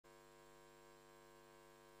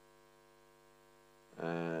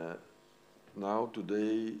Now,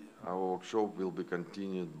 today, our workshop will be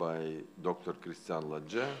continued by Dr. Christian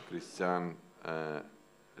LATGE. Christian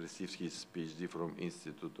received his PhD from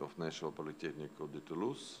Institute of National Polytechnic de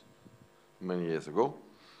Toulouse many years ago.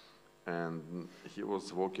 And he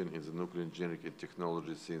was working in the nuclear engineering and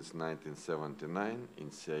technology since 1979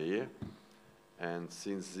 in CIA. And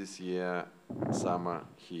since this year, summer,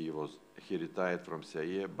 he retired from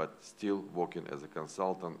CIA, but still working as a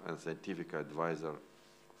consultant and scientific advisor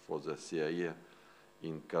for the CIA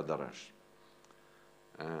in Cadarache.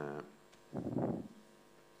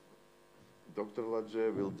 Dr. LATGE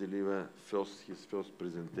will deliver his first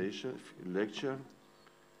presentation, lecture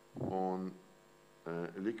on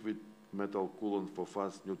liquid metal coolant for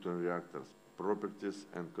fast neutron reactors, properties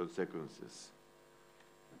and consequences.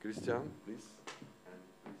 Christian, please.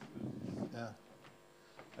 Yeah,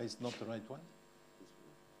 it's not the right one.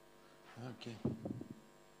 Okay.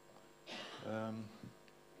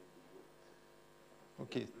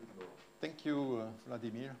 Okay. Thank you,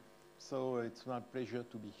 Vladimir. So it's my pleasure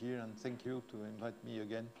to be here, and thank you to invite me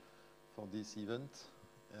again for this event.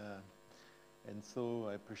 And so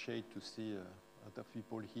I appreciate to see a lot of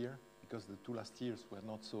people here, because the 2 last years were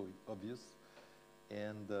not so obvious.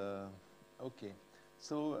 And okay,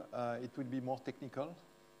 so it will be more technical.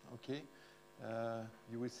 Okay,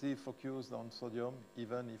 you will see focus on sodium,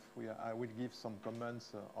 even if I will give some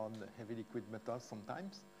comments on heavy liquid metals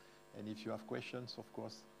sometimes. And if you have questions, of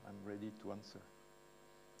course, I'm ready to answer.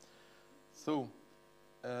 So,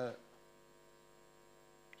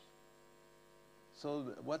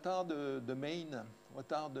 what are the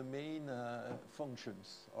main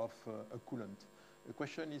functions of a coolant? The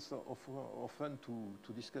question is often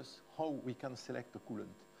to discuss how we can select a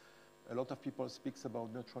coolant. A lot of people speak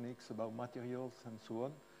about neutronics, about materials, and so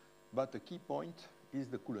on. But the key point is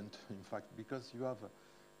the coolant, in fact, because you have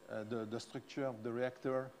the structure of the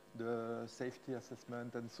reactor, the safety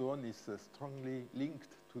assessment, and so on is strongly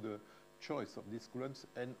linked to the choice of these coolants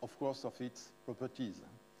and, of course, of its properties.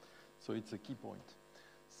 So it's a key point.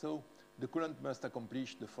 So the coolant must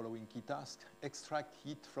accomplish the following key tasks: extract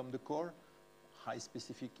heat from the core, high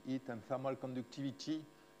specific heat and thermal conductivity,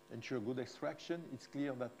 ensure good extraction. It's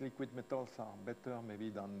clear that liquid metals are better maybe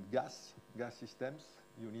than gas systems.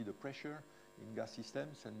 You need a pressure in gas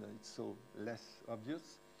systems, and it's so less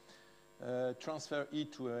obvious. Transfer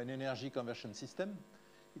heat to an energy conversion system.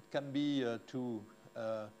 It can be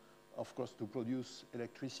of course, to produce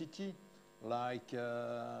electricity, like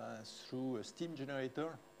through a steam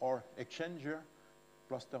generator or exchanger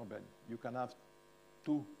plus turbine. You can have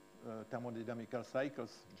 2 thermodynamical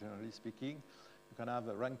cycles, generally speaking. You can have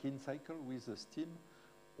a Rankine cycle with a steam,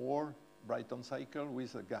 or Brayton cycle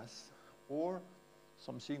with a gas, or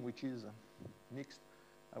something which is mixed,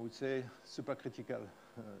 I would say supercritical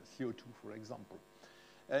CO2, for example.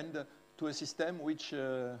 And to a system which,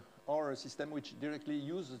 or a system which directly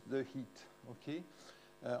uses the heat, okay?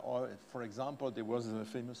 Or, for example, there was a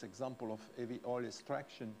famous example of heavy oil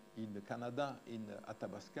extraction in Canada, in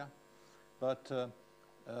Athabasca. But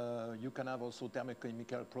you can have also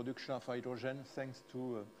thermochemical production of hydrogen thanks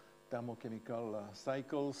to thermochemical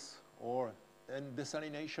cycles, and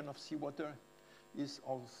desalination of seawater is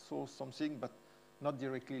also something, but not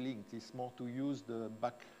directly linked. It's more to use the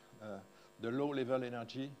low-level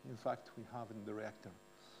energy, in fact, we have in the reactor.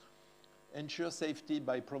 Ensure safety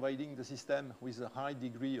by providing the system with a high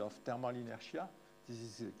degree of thermal inertia. This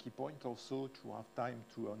is a key point also, to have time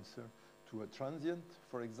to answer to a transient,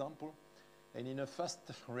 for example. And in a fast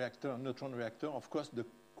reactor, neutron reactor, of course, the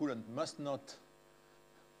coolant must not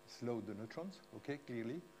slow the neutrons, okay,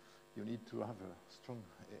 clearly. You need to have a strong,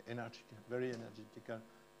 very energetic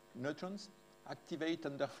neutrons. Activate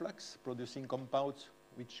under flux, producing compounds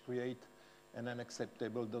which create an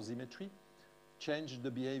unacceptable dosimetry. Change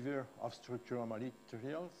the behavior of structural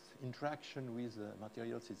materials. Interaction with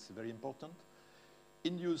materials is very important.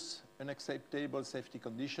 Induce unacceptable safety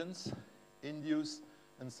conditions. Induce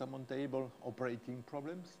unsurmountable operating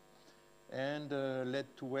problems. And lead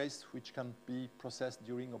to waste which can be processed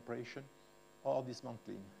during operation or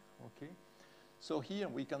dismantling. Okay? So here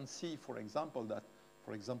we can see, for example, that,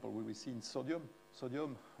 for example, we will see in sodium.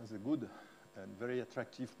 Sodium has a good and very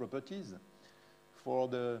attractive properties for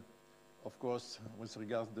the, of course, with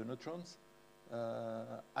regards to the neutrons.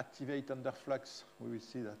 Activate under flux, we will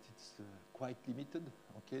see that it's quite limited.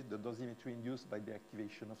 Okay, the dosimetry induced by the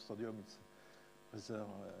activation of sodium is rather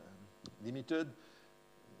limited,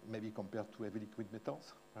 maybe compared to heavy liquid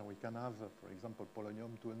metals, where we can have, for example,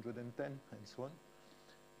 polonium 210 and so on.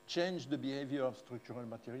 Change the behavior of structural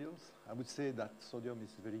materials. I would say that sodium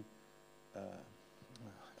is very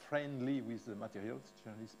friendly with the materials,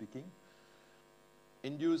 generally speaking.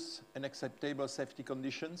 induce unacceptable safety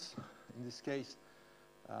conditions. In this case,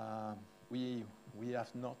 we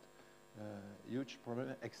have not huge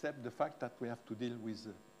problem, except the fact that we have to deal with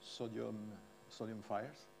sodium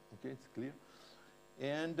fires. Okay, it's clear.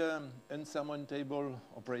 And unsurmountable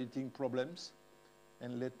operating problems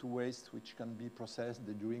and led to waste which can be processed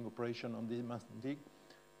during operation on the Atomique.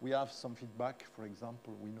 We have some feedback. For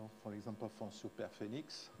example, we know, for example, for Super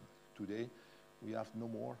Phoenix today, we have no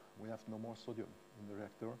more sodium in the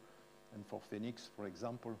reactor. And for Phoenix, for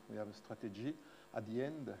example, we have a strategy. At the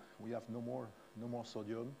end, we have no more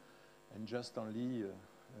sodium, and just only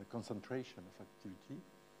a concentration of activity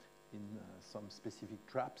in some specific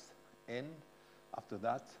traps. And after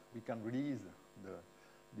that, we can release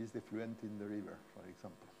this effluent in the river, for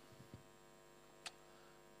example.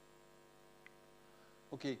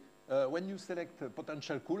 Okay, when you select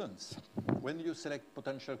potential coolants,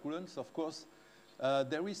 of course,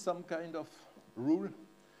 there is some kind of rule.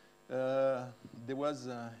 There was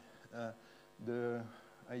the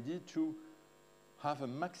idea to have a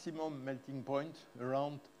maximum melting point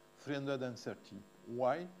around 330.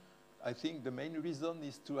 Why? I think the main reason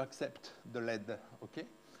is to accept the lead, okay?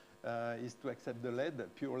 Is to accept the lead,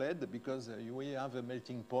 pure lead, because we have a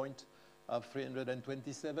melting point of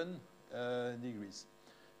 327 degrees.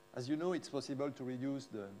 As you know, it's possible to reduce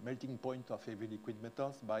the melting point of heavy liquid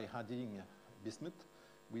metals by adding bismuth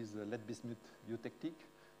with lead bismuth technique,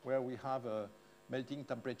 where we have a melting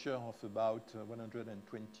temperature of about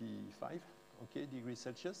 125 degrees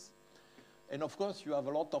Celsius. And of course, you have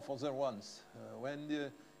a lot of other ones.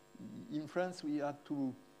 In France, we had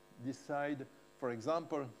to decide, for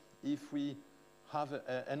example, if we have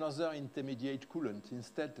another intermediate coolant.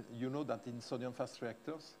 Instead, you know that in sodium fast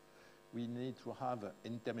reactors, we need to have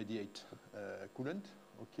intermediate coolant,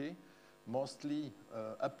 okay? Mostly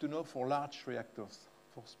up to now for large reactors.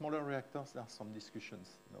 For smaller reactors, there are some discussions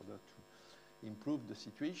in order to improve the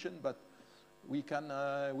situation, but we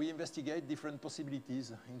investigate different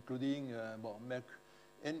possibilities, including milk.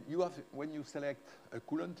 And you have, when you select a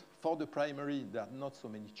coolant, for the primary, there are not so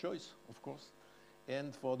many choices, of course.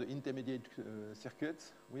 And for the intermediate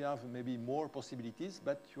circuits, we have maybe more possibilities,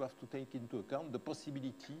 but you have to take into account the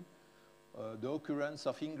possibility, the occurrence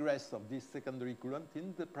of ingress of this secondary coolant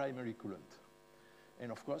in the primary coolant.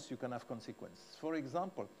 And of course, you can have consequences. For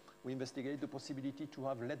example, we investigate the possibility to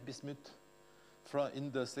have lead bismuth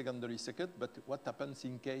in the secondary circuit, but what happens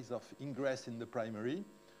in case of ingress in the primary?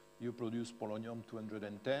 You produce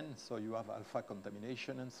polonium-210, so you have alpha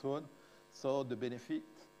contamination and so on. So the benefit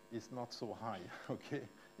is not so high, okay,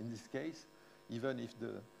 in this case, even if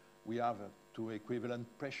we have two equivalent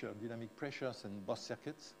pressure, dynamic pressures in both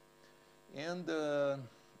circuits. And,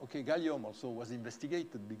 okay, gallium also was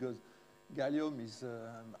investigated because gallium has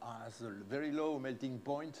a very low melting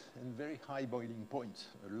point and very high boiling point,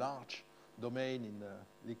 a large domain in the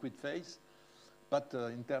liquid phase. But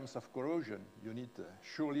in terms of corrosion, you need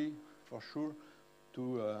for sure,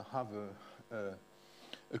 to have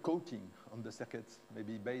a coating on the circuits,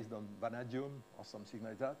 maybe based on vanadium or something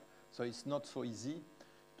like that. So it's not so easy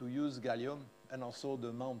to use gallium, and also the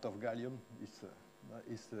amount of gallium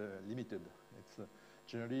is limited. It's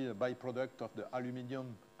generally a byproduct of the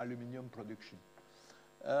aluminium production.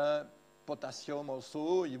 Potassium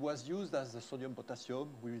also, it was used as a sodium potassium,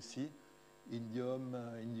 we will see. Indium,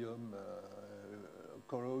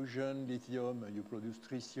 corrosion, lithium, you produce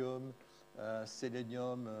tritium,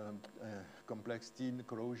 selenium, complex tin,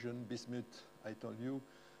 corrosion, bismuth, I told you,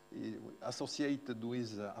 associated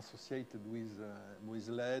with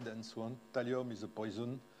lead and so on. Thallium is a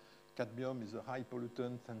poison, cadmium is a high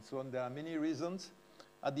pollutant, and so on. There are many reasons.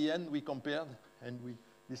 At the end, we compared and we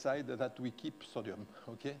decided that we keep sodium,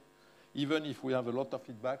 okay? Even if we have a lot of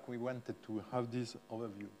feedback, we wanted to have this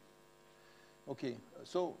overview. Okay,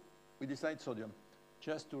 so we decide sodium.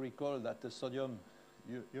 Just to recall that the sodium,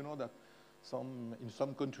 you know that in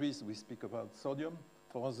some countries we speak about sodium,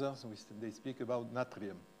 for others they speak about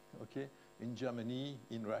natrium, okay? In Germany,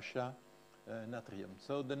 in Russia, natrium.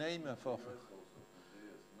 So the name for...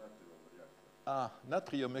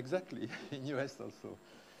 natrium, exactly, in US also.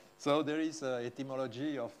 So there is an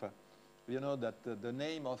etymology of, you know, that the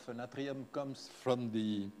name of natrium comes from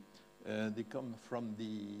they come from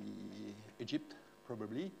Egypt,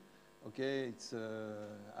 probably. Okay, it's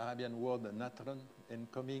Arabian word natron,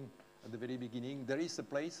 and coming at the very beginning. There is a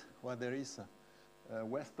place where there is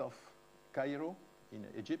west of Cairo in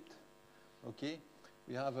Egypt. Okay,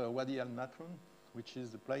 we have Wadi al-Natron, which is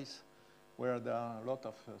the place where there are a lot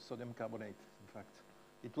of sodium carbonate, in fact.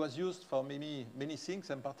 It was used for many things,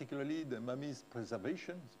 and particularly the mummy's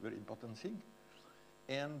preservation, it's a very important thing.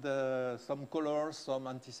 And some colors, some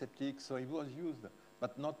antiseptics, so it was used.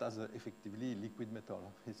 but not as effectively liquid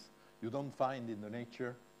metal. You don't find in the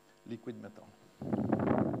nature liquid metal.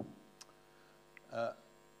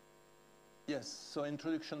 Yes, so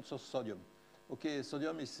introduction to sodium. Okay,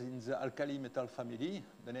 sodium is in the alkali metal family.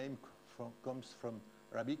 The name comes from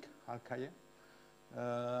Arabic, alkaye,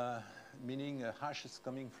 meaning ashes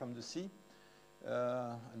coming from the sea.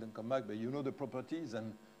 And then come back, but you know the properties,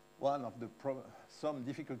 and one of the some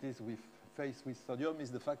difficulties we face with sodium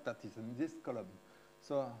is the fact that it's in this column.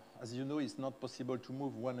 So, as you know, it's not possible to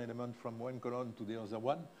move one element from one column to the other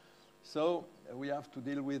one. So, we have to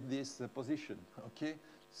deal with this position, okay?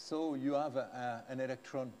 So, you have an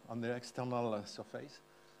electron on the external surface,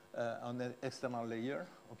 on the external layer,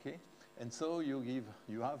 okay? And so, you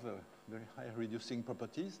have very high reducing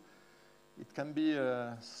properties. It can be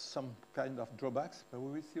some kind of drawbacks, but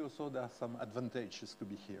we will see also there are some advantages to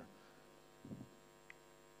be here.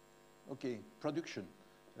 Okay, production.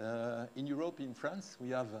 In Europe, in France, we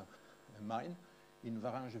have a mine in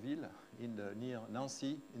Varengeville, near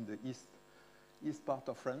Nancy, in the east part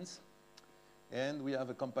of France. And we have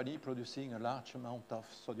a company producing a large amount of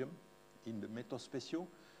sodium in the métaux spéciaux,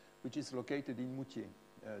 which is located in Moutier.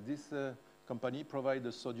 This company provides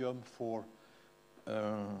the sodium for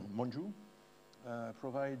Monju,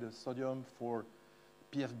 provide sodium for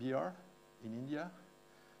PFBR in India,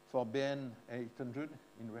 for BN 800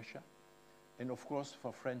 in Russia, and of course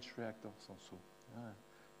for French reactors also,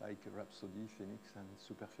 like Rhapsody, Phoenix, and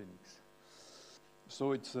Super Phoenix.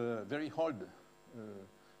 So it's a very old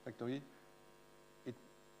factory. It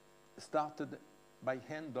started by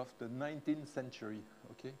hand of the 19th century,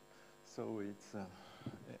 okay? So it's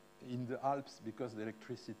in the Alps because the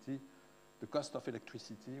cost of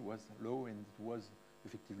electricity was low, and it was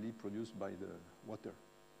effectively produced by the water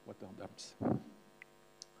dams.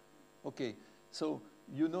 Okay, so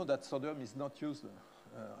you know that sodium is not used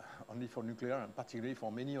only for nuclear, and particularly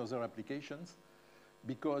for many other applications,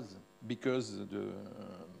 because the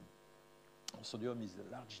sodium is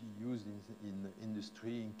largely used in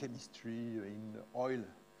industry, in chemistry, in oil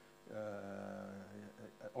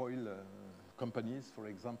companies, for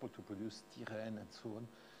example, to produce styrene and so on.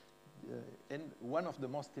 And one of the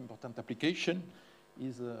most important applications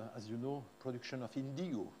is, as you know, production of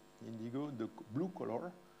indigo. Indigo, the blue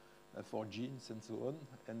color for genes and so on,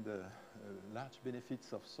 and large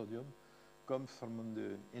benefits of sodium come from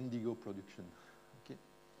the indigo production. Okay.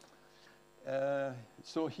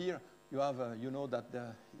 So here you have, you know that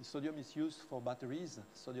the sodium is used for batteries,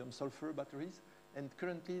 sodium-sulfur batteries, and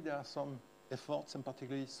currently there are some efforts, and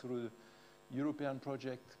particularly through the European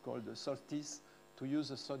project called Solstice, to use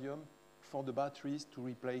the sodium for the batteries to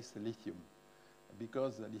replace the lithium.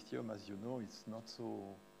 Because the lithium, as you know, is not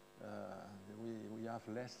so, we have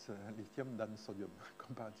less lithium than sodium,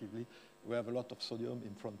 comparatively. We have a lot of sodium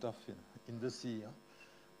in front of, in the sea. Huh?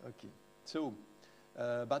 Okay, so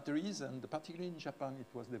batteries, and particularly in Japan,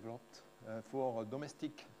 it was developed for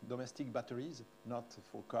domestic batteries, not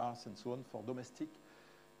for cars and so on, for domestic,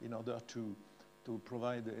 in order to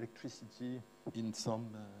provide electricity in some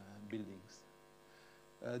buildings.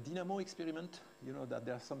 Dynamo experiment, you know that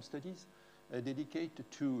there are some studies dedicated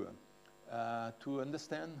to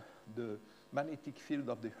understand the magnetic field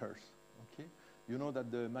of the Earth. Okay, you know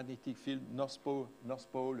that the magnetic field, North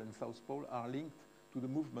Pole and South Pole, are linked to the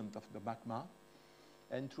movement of the magma,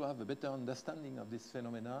 and to have a better understanding of this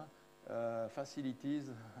phenomena,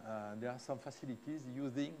 there are some facilities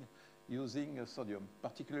using sodium,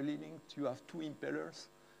 particularly linked. You have two impellers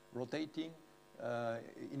rotating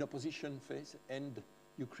in opposition phase, and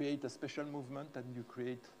you create a special movement, and you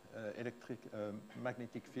create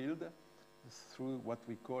magnetic field through what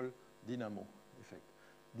we call dynamo effect.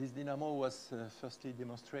 This dynamo was firstly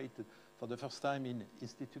demonstrated for the first time in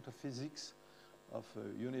Institute of Physics of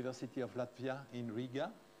University of Latvia in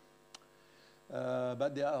Riga.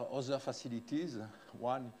 But there are other facilities,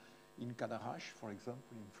 one in Cadarache, for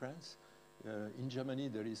example, in France. In Germany,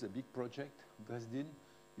 there is a big project, Dresden.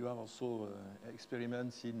 You have also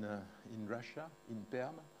experiments in Russia, in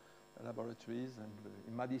Perm laboratories, and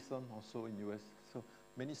in Madison, also in US. So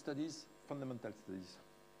many studies, fundamental studies.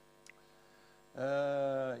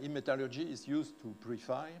 In metallurgy, it's used to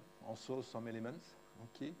purify also some elements.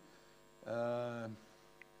 Okay.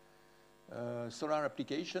 Solar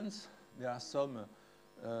applications, there are some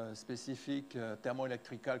specific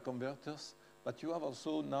thermoelectrical converters, but you have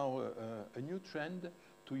also now a new trend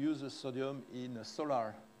to use the sodium in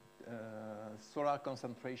solar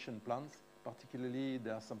concentration plants. Particularly,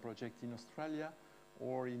 there are some projects in Australia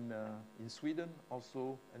or in Sweden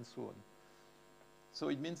also, and so on. So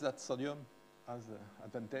it means that sodium has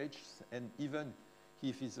advantages, and even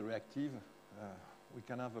if it's reactive, we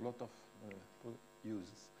can have a lot of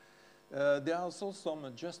uses. There are also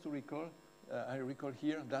some, just to recall, I recall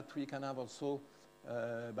here that we can have also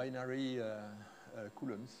binary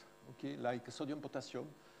coolants, okay, like sodium-potassium.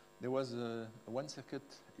 There was one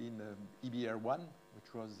circuit in EBR1,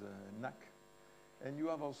 which was NAC. And you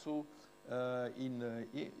have also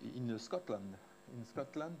in Scotland,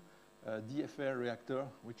 DFR reactor,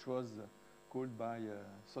 which was cooled by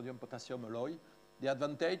sodium-potassium alloy. The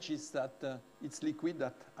advantage is that it's liquid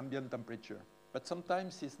at ambient temperature. But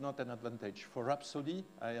sometimes it's not an advantage. For Rhapsody,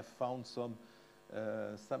 I have found some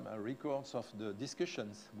records of the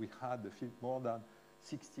discussions we had more than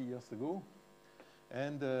 60 years ago.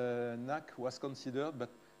 And NAC was considered, but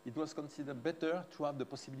it was considered better to have the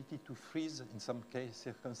possibility to freeze, in some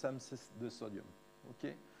circumstances, the sodium,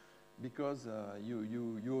 okay? Because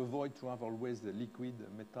you avoid to have always the liquid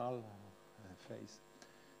metal phase.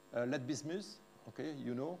 Lead bismuth, okay,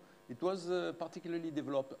 you know, it was particularly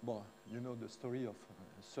developed, well, you know the story of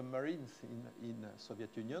submarines in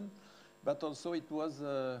Soviet Union, but also it was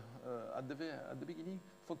at the beginning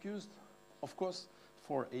focused, of course,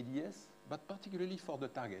 for ADS, but particularly for the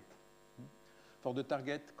target. For the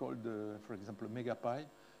target called, for example, MegaPi.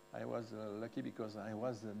 I was lucky because I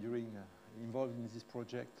was involved in this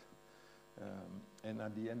project and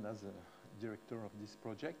at the end as a director of this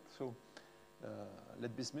project. So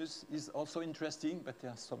lead bismuth is also interesting, but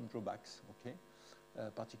there are some drawbacks, okay?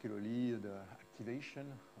 Particularly the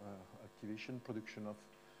activation production of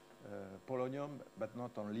polonium, but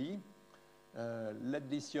not only. Lead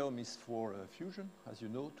lithium is for fusion, as you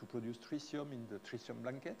know, to produce tritium in the tritium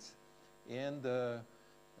blankets. And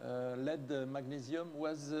lead magnesium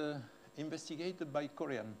was investigated by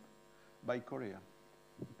Korea,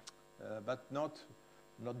 but not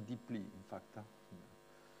deeply, in fact.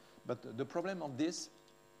 But the problem of this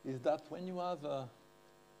is that when you have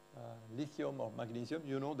lithium or magnesium,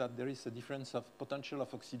 you know that there is a difference of potential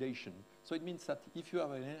of oxidation. So it means that if you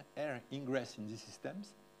have an air ingress in these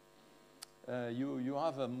systems, you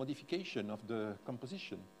have a modification of the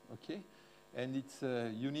composition, okay? And it's,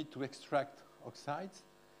 you need to extract oxides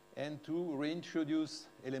and to reintroduce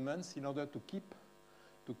elements in order to keep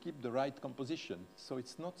the right composition. So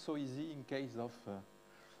it's not so easy in case of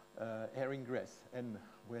air ingress. And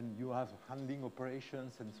when you have handling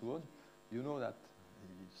operations and so on, you know that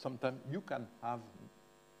sometimes you can have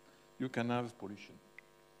pollution.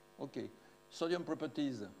 Okay, sodium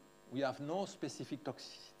properties. We have no specific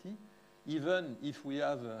toxicity, even if we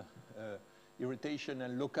have irritation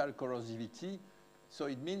and local corrosivity. So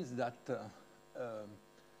it means that,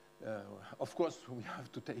 of course, we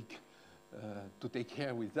have to take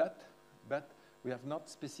care with that, but we have not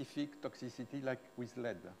specific toxicity like with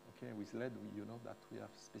lead. Okay, with lead, you know that we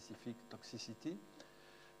have specific toxicity.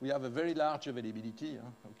 We have a very large availability.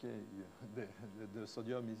 Okay, the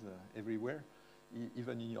sodium is everywhere,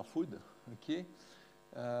 even in your food. Okay,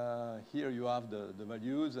 here you have the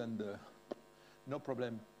values and no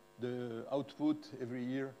problem. The output every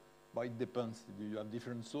year, but it depends. You have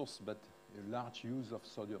different source, but a large use of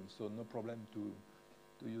sodium, so no problem to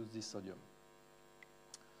use this sodium.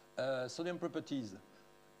 Sodium properties,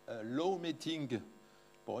 low melting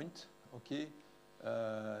point, okay,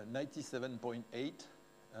 97.8. It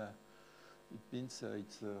means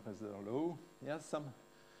it's rather low. Yeah,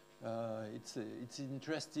 it's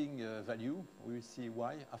interesting value. We will see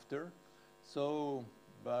why after. So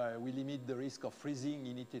we limit the risk of freezing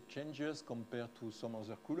in heat exchangers compared to some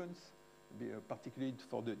other coolants, particularly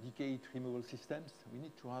for the decayed removal systems. We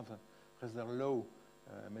need to have a rather low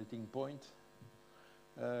melting point.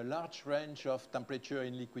 Large range of temperature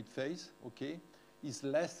in liquid phase, okay, is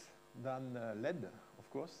less than lead, of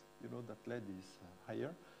course. You know that lead is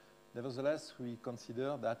higher. Nevertheless, we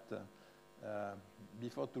consider that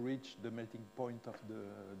before to reach the melting point of the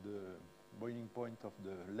boiling point of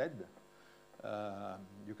the lead,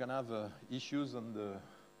 you can have issues on the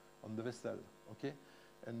vessel, okay?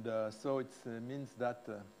 And so it means that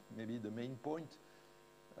maybe the main point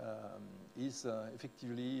is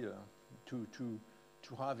effectively to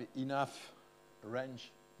have enough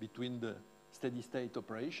range between the steady state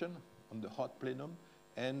operation on the hot plenum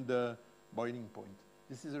and the boiling point.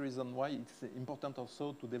 This is the reason why it's important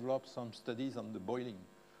also to develop some studies on the boiling,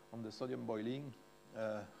 on the sodium boiling,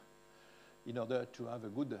 in order to have a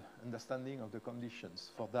good understanding of the conditions.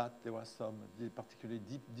 For that, there was some particularly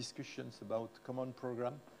deep discussions about common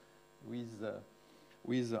program with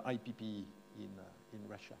IPPE in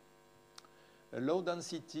Russia. Low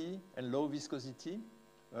density and low viscosity.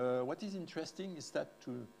 What is interesting is that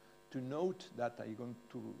to note that I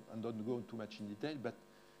don't go too much in detail, but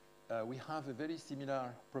we have a very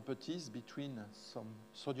similar properties between some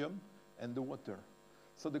sodium and the water.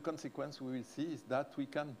 So the consequence we will see is that we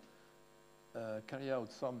can carry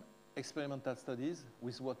out some experimental studies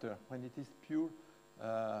with water. When it is pure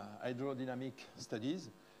hydrodynamic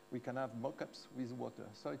studies, we can have mock-ups with water.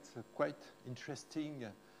 So it's a quite interesting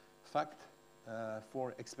fact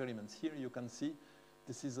for experiments. Here you can see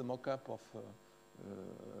this is a mock-up of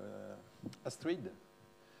asteroid,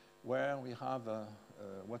 where we have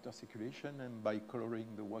water circulation, and by coloring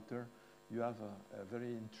the water, you have a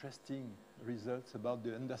very interesting results about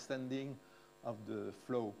the understanding of the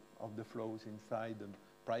flows inside the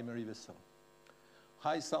primary vessel.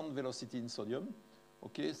 High sound velocity in sodium.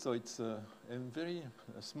 Okay, so it's a very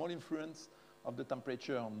small influence of the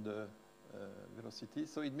temperature on the velocity.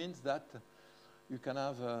 So it means that you can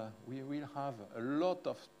have, we will have a lot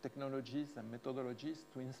of technologies and methodologies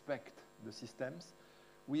to inspect the systems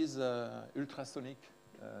with ultrasonic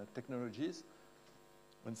technologies.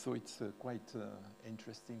 And so it's quite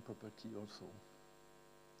interesting property also.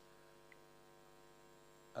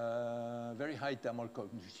 Very high thermal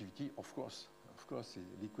conductivity, of course,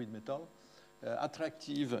 liquid metal.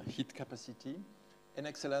 Attractive heat capacity, and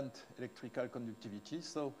excellent electrical conductivity.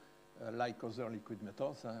 So, like other liquid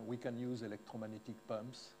metals, we can use electromagnetic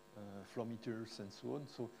pumps, flow meters, and so on.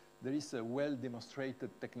 So there is a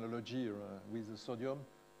well-demonstrated technology with the sodium,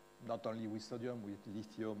 not only with sodium, with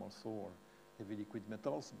lithium also, or heavy liquid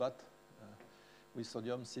metals, but with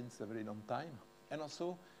sodium since a very long time. And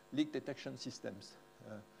also leak detection systems.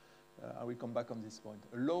 I will come back on this point.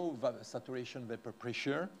 A low saturation vapor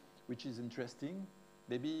pressure, which is interesting,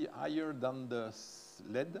 maybe higher than the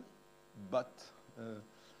lead, but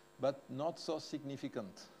not so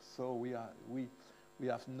significant. So we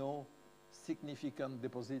have no significant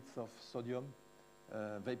deposits of sodium,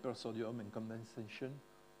 vapor sodium and condensation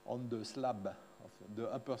on the slab, the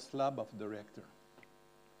upper slab of the reactor.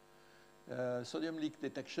 Sodium leak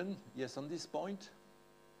detection, yes, on this point,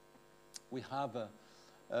 we have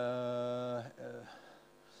on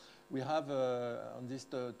this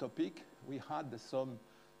topic, we had some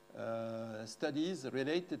studies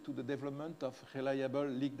related to the development of reliable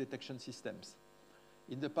leak detection systems.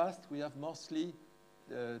 In the past, we have mostly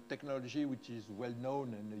technology which is well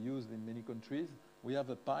known and used in many countries. We have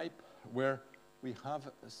a pipe where we have,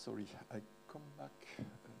 sorry, I come back,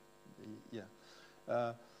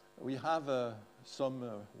 we have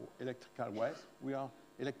some electrical wires. We are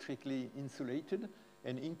electrically insulated,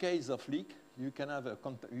 and in case of leak, you can have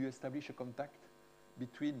you establish a contact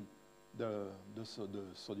between the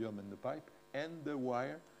sodium and the pipe and the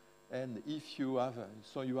wire, and if you have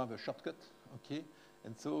so you have a shortcut, okay,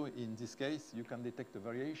 and so in this case you can detect a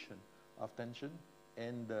variation of tension,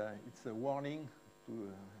 and it's a warning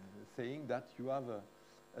to saying that you have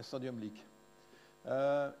a sodium leak.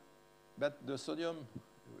 But the sodium,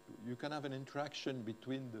 you can have an interaction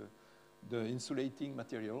between the insulating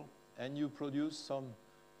material, and you produce some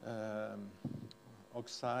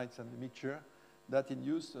oxides and mixture that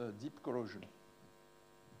induce deep corrosion.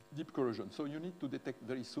 Deep corrosion. So you need to detect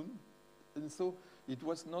very soon. And so it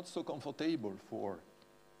was not so comfortable for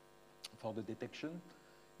the detection,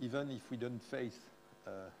 even if we don't face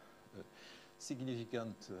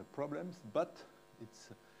significant problems. But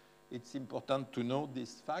it's important to know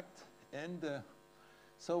this fact. And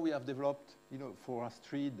so we have developed, for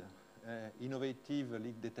asteroid, innovative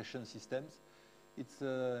leak detection systems. It's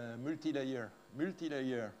a multi-layer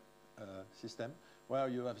system where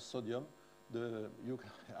you have sodium. You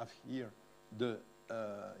have here the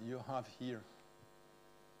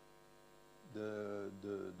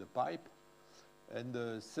pipe,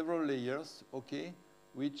 and several layers, okay,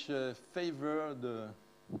 which favor the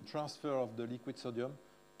transfer of the liquid sodium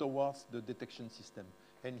towards the detection system.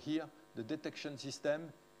 And here, the detection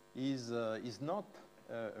system is not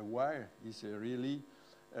a wire; is really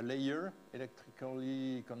a layer,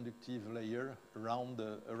 electrically conductive layer around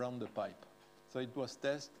the pipe. So it was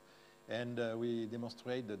tested, and we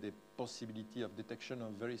demonstrated the possibility of detection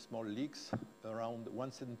of very small leaks around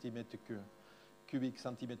 1 cubic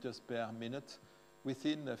centimeters per minute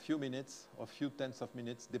within a few minutes or few tenths of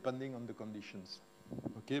minutes, depending on the conditions.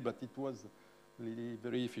 Okay, but it was really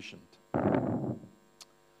very efficient.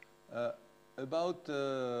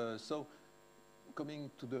 So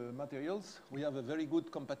coming to the materials, we have a very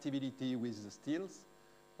good compatibility with the steels.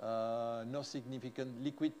 No significant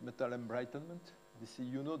liquid metal embrightenment. This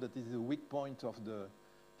is, that is the weak point of the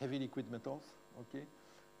heavy liquid metals, okay,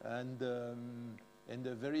 and a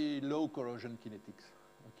very low corrosion kinetics.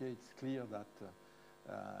 Okay, it's clear that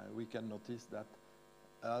we can notice that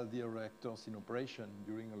all the reactors in operation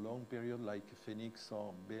during a long period, like Phoenix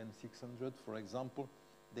or BN600, for example,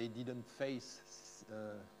 they didn't face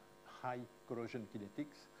high corrosion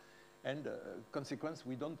kinetics, And consequence,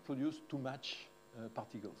 we don't produce too much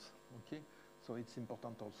particles, okay? So it's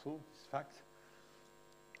important also, this fact.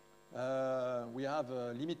 We have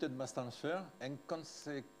a limited mass transfer and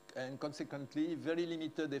consequently very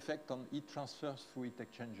limited effect on heat transfer through heat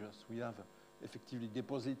exchangers. We have effectively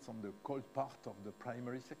deposits on the cold part of the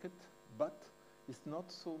primary circuit, but it's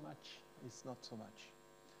not so much. It's not so much.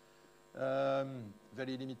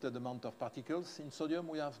 Very limited amount of particles. In sodium,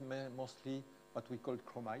 we have mostly what we call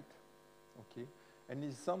chromite, okay? And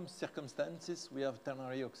in some circumstances, we have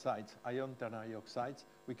ternary oxides, ion ternary oxides.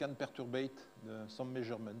 We can perturbate some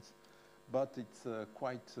measurements, but it's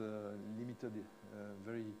quite limited,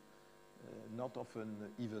 very not often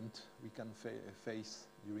event we can face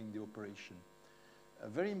during the operation. A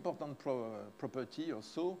very important property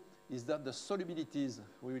also is that the solubilities,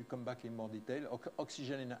 we will come back in more detail,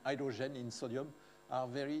 oxygen and hydrogen in sodium are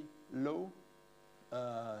very low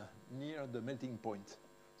near the melting point.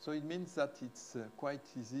 So it means that it's quite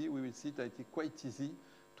easy, we will see that it's quite easy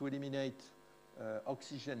to eliminate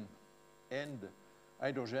oxygen and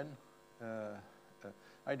hydrogen.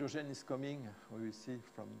 Hydrogen is coming, we will see,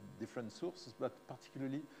 from different sources, but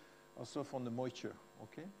particularly also from the moisture,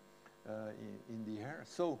 okay, in the air.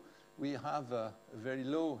 So we have very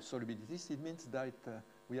low solubilities. It means that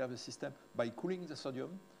we have a system, by cooling the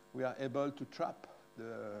sodium, we are able to trap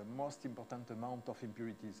the most important amount of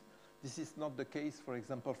impurities. This is not the case, for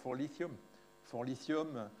example, for lithium. For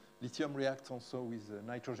lithium, lithium reacts also with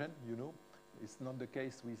nitrogen, you know. It's not the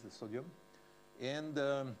case with sodium. And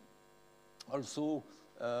also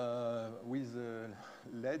with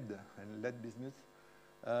lead and lead business,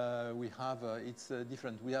 we have, it's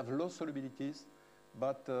different. We have low solubilities,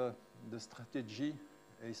 but the strategy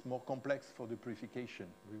is more complex for the purification.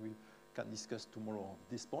 We can discuss tomorrow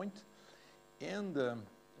this point. And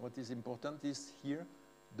what is important is here,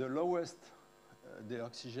 the lowest the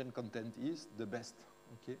oxygen content is, the best,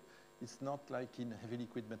 okay? It's not like in heavy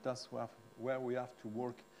liquid metals where we have to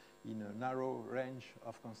work in a narrow range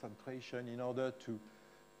of concentration in order to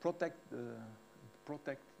protect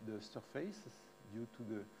the surface due to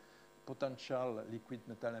the potential liquid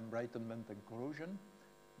metal embrittlement and corrosion.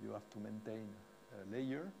 You have to maintain a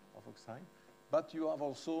layer of oxide, but you have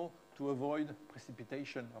also to avoid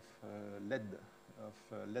precipitation of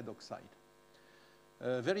lead oxide.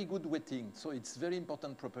 Very good wetting, so it's very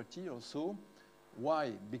important property also.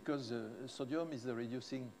 Why? Because sodium is a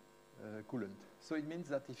reducing coolant. So it means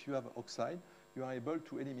that if you have oxide, you are able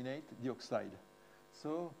to eliminate the oxide.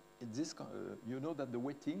 So in this, you know that the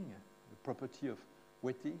wetting, the property of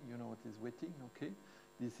wetting, you know what is wetting, okay?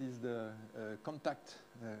 This is the contact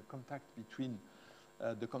between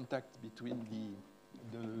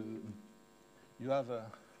you have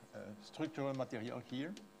a structural material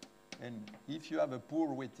here, and if you have a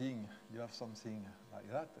poor wetting, you have something like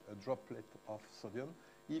that, a droplet of sodium.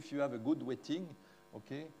 If you have a good wetting,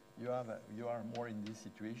 okay, you are more in this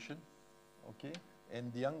situation, okay,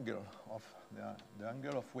 and the angle of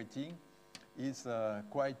wetting is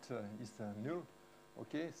null,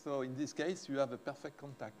 okay. So in this case, you have a perfect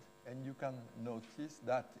contact, and you can notice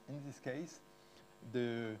that in this case,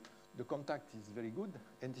 the contact is very good,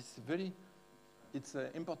 and it's an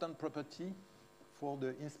important property for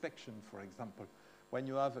the inspection, for example. When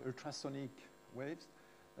you have ultrasonic waves,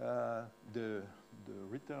 the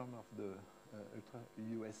return of the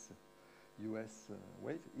US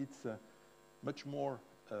wave, it's much more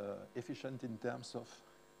efficient in terms of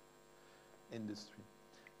industry.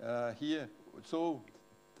 Here, so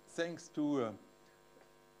thanks to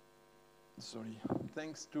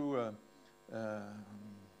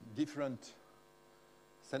different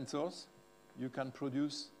sensors, you can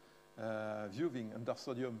produce viewing, under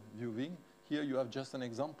sodium viewing. Here you have just an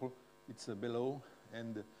example. It's below,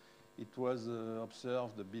 and it was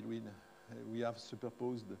observed between, we have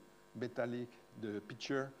superposed metallic, the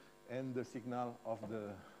picture, and the signal of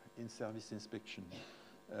the in-service inspection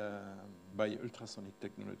by ultrasonic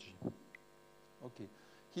technology. Okay,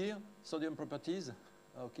 here, sodium properties.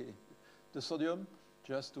 Okay, the sodium,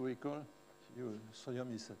 just to recall,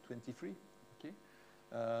 sodium is 23, okay?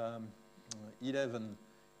 11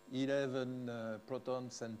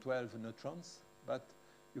 protons and 12 neutrons, but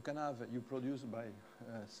you produce by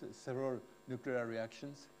several nuclear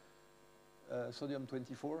reactions. Sodium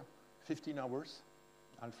 24, 15 hours,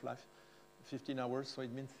 half-life, 15 hours, so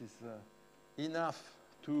it means it's enough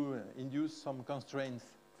to induce some constraints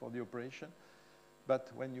for the operation.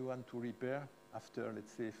 But when you want to repair, after,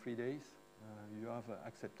 let's say, 3 days, you have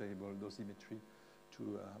acceptable dosimetry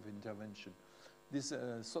to have intervention. This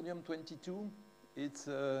sodium 22, it's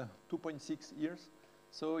 2.6 years,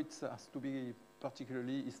 so it has to be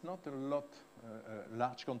particularly, it's not a lot, a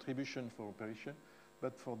large contribution for operation,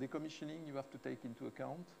 but for decommissioning, you have to take into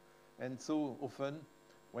account. And so often,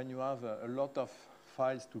 when you have a lot of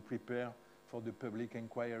files to prepare for the public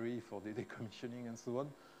inquiry, for the decommissioning and so on,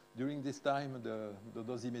 during this time, the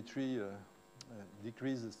dosimetry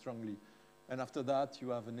decreases strongly. And after that, you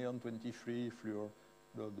have a neon 23 fluor.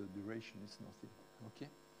 The duration is nothing, okay?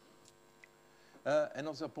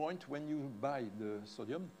 Another point, when you buy the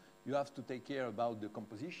sodium, you have to take care about the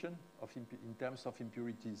composition of in terms of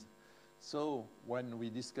impurities. So when we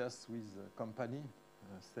discuss with a company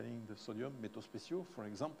selling the sodium, Métaux Spéciaux, for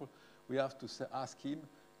example, we have to ask him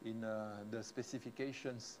in the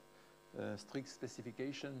specifications, strict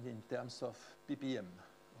specifications in terms of ppm,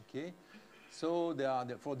 okay? So there are,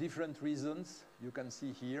 for different reasons, you can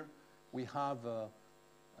see here, we have a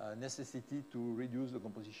necessity to reduce the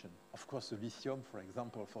composition. Of course, the lithium, for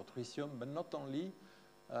example, for tritium, but not only,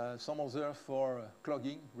 some other for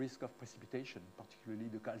clogging, risk of precipitation, particularly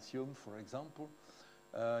the calcium, for example.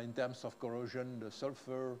 In terms of corrosion, the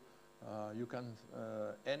sulfur, you can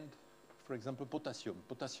end, for example, potassium.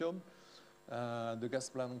 Potassium, the gas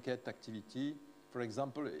blanket activity, for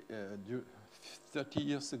example, 30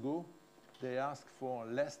 years ago, they asked for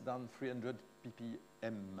less than 300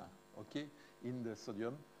 ppm, okay, in the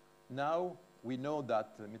sodium. Now, we know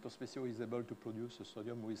that Métaux Spéciaux is able to produce a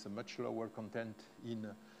sodium with a much lower content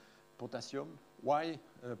in potassium. Why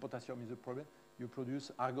potassium is a problem? You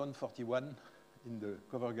produce argon 41 in the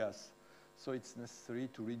cover gas. So it's necessary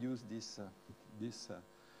to reduce this,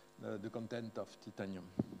 the content of titanium.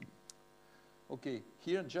 Okay,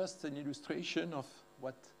 here just an illustration of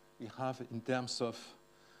what we have in terms of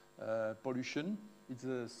pollution. It's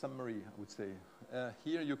a summary, I would say.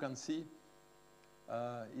 Here you can see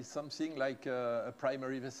is something like a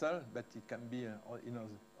primary vessel, but it can be in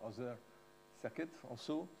other circuits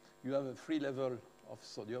also. You have a free level of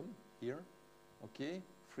sodium here, okay,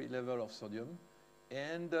 free level of sodium.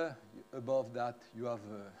 And above that, you have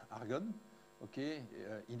argon, okay,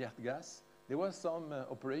 inert gas. There were some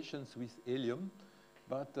operations with helium,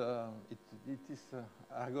 but it is,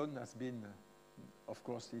 argon has been, of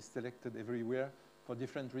course, is selected everywhere for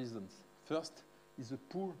different reasons. First is a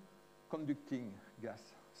poor conducting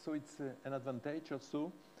gas. So it's an advantage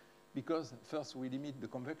also because first we limit the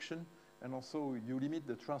convection and also you limit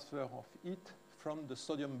the transfer of heat from the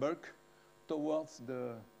sodium bulk towards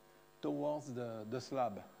the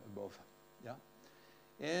slab above, yeah?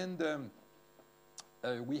 And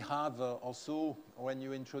we have also, when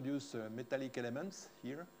you introduce metallic elements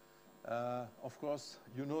here, of course,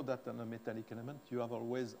 you know that on a metallic element, you have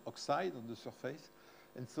always oxide on the surface,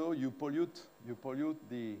 and so you pollute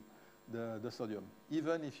the sodium,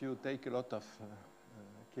 even if you take a lot of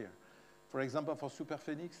care. For example, for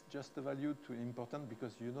superphénix, just a value too important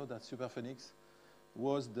because you know that superphénix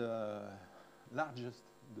was the largest,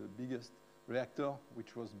 the biggest reactor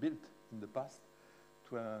which was built in the past,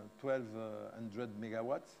 1200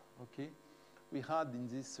 megawatts, okay? We had in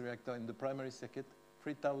this reactor, in the primary circuit,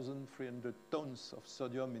 3,300 tons of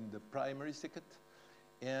sodium in the primary circuit.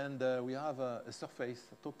 And we have a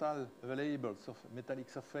surface, a total available metallic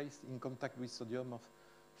surface in contact with sodium of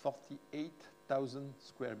 48,000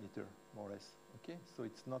 square meters, more or less, okay? So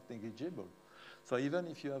it's not negligible. So even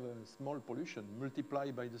if you have a small pollution,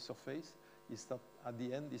 multiplied by the surface, it's not, at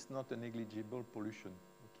the end, it's not a negligible pollution,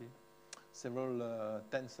 okay? Several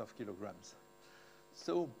tens of kilograms.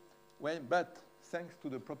 So, but thanks to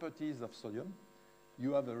the properties of sodium,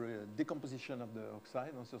 you have a decomposition of the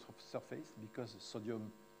oxide on the surface because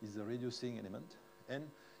sodium is a reducing element, and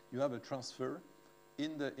you have a transfer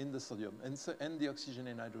in the sodium and the oxygen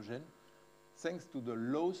and hydrogen, thanks to the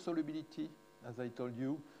low solubility, as I told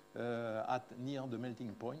you, at near the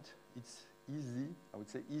melting point. It's easy, I would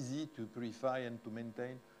say, easy to purify and to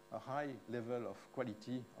maintain a high level of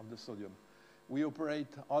quality of the sodium. We operate,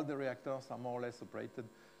 all the reactors are more or less operated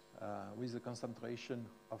with a concentration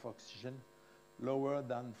of oxygen lower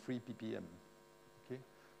than 3 ppm, okay?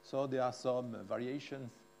 So there are some variations,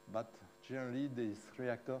 but generally these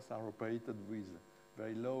reactors are operated with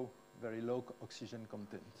very low oxygen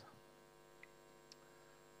content.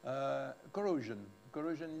 Corrosion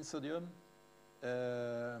in sodium.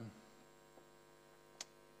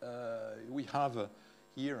 We have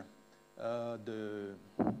here,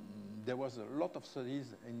 there was a lot of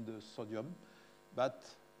studies in the sodium, but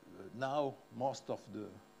now most of the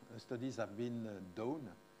studies have been done,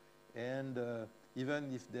 and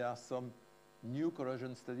even if there are some new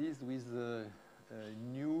corrosion studies with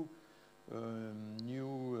new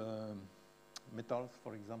metals,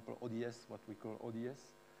 for example, ODS, what we call ODS,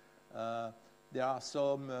 there are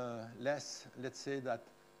some less, let's say that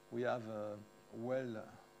we have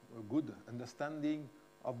good understanding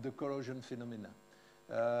of the corrosion phenomena.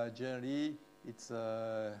 Generally, it's,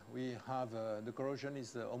 we have the corrosion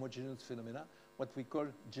is a homogeneous phenomena, what we call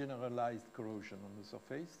generalized corrosion on the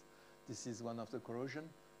surface. This is one of the corrosion.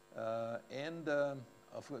 The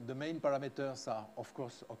main parameters are, of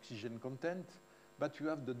course, oxygen content, but you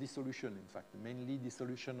have the dissolution, in fact, mainly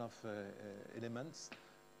dissolution of elements,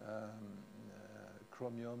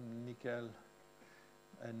 chromium, nickel,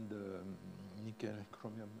 and nickel,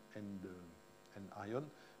 chromium, and iron.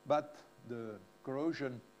 But the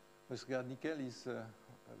corrosion with regard nickel is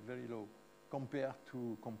very low compared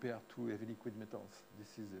to heavy liquid metals.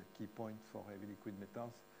 This is a key point for heavy liquid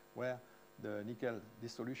metals, where the nickel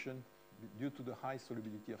dissolution, due to the high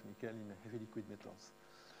solubility of nickel in heavy liquid metals.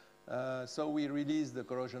 So we release the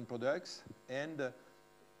corrosion products, and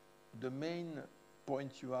the main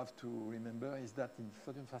point you have to remember is that in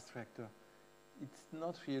sodium fast reactor, it's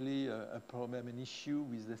not really a problem, an issue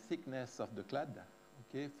with the thickness of the clad.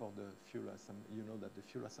 Okay, for the fuel assembly, you know that the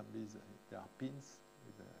fuel assemblies, there are pins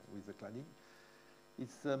with the cladding.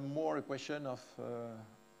 It's more a question of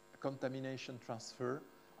contamination transfer,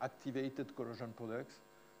 activated corrosion products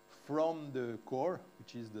from the core,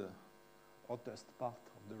 which is the hottest part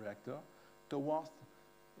of the reactor, towards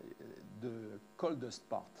the coldest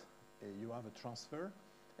part. You have a transfer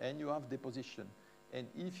and you have deposition. And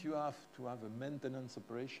if you have to have a maintenance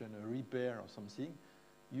operation, a repair or something,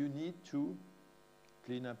 you need to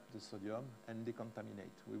clean up the sodium and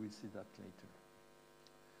decontaminate. We will see that later.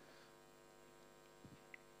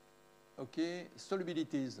 Okay,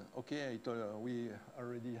 solubilities. Okay, we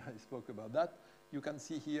already spoke about that. You can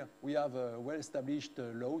see here we have well-established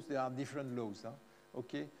laws. There are different laws. Huh?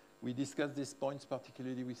 Okay, we discussed these points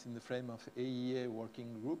particularly within the frame of AEA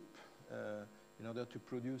working group in order to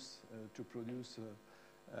produce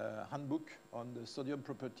a handbook on the sodium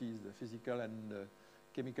properties, the physical and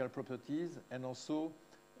chemical properties, and also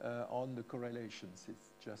on the correlations. It's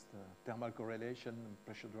just thermal correlation,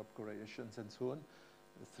 pressure drop correlations, and so on,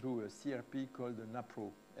 through a CRP called a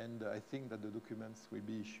NAPRO. And I think that the documents will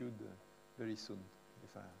be issued very soon.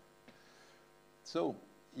 So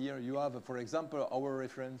here you have, for example, our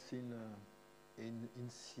reference in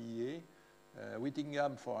CA,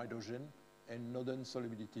 Whittingham for hydrogen, and Northern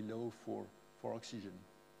solubility law for oxygen.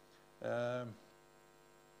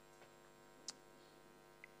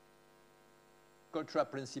 Cold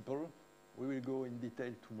trap principle, we will go in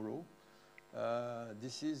detail tomorrow.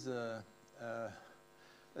 This is a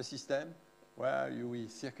system where we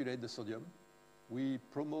circulate the sodium. We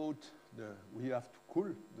promote we have to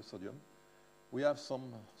cool the sodium. We have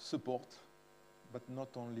some support, but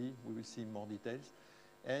not only, we will see more details.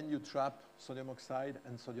 And you trap sodium oxide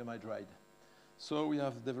and sodium hydride. So we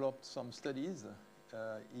have developed some studies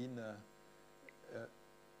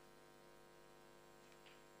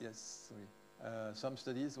some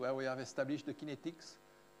studies where we have established the kinetics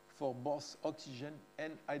for both oxygen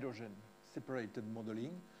and hydrogen, separated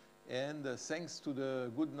modeling. And thanks to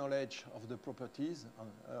the good knowledge of the properties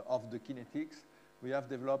of the kinetics, we have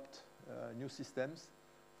developed new systems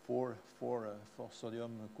for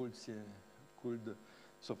sodium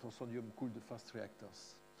cooled fast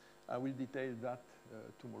reactors. I will detail that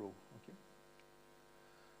tomorrow. Okay.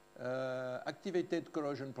 Activated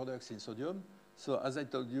corrosion products in sodium. So as I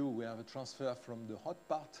told you, we have a transfer from the hot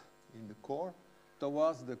part in the core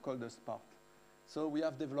towards the coldest part. So we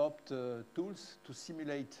have developed tools to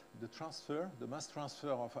simulate the transfer, the mass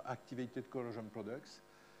transfer of activated corrosion products.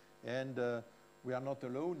 And we are not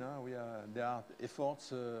alone. There are efforts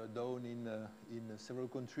done in several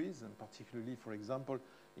countries, and particularly, for example,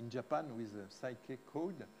 in Japan with the Psyche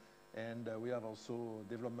code. And we have also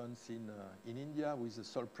developments in India with the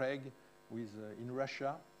Solpreg, in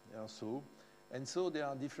Russia also. And so there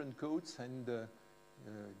are different codes, and the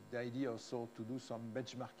idea also to do some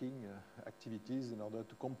benchmarking activities in order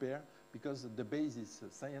to compare, because the basis,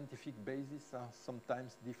 scientific basis, are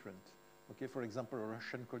sometimes different. Okay, for example,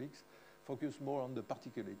 Russian colleagues focus more on the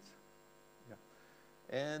particulates. Yeah.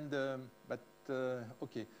 And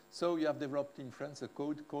okay, so we have developed in France a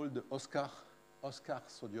code called Oscar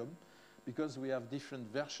sodium, because we have different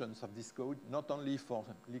versions of this code, not only for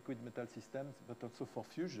liquid metal systems, but also for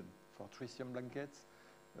fusion, for tritium blankets,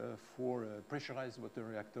 for pressurized water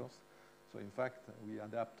reactors. So in fact, we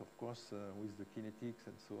adapt, of course, with the kinetics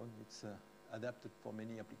and so on. It's adapted for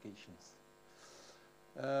many applications.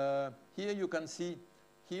 Here you can see,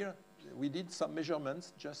 here we did some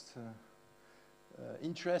measurements. Just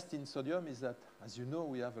interest in sodium is that, as you know,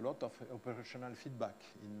 we have a lot of operational feedback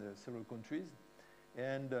in several countries.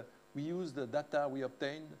 And we use the data we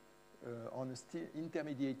obtained on an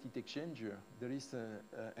intermediate heat exchanger, there is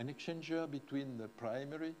an exchanger between the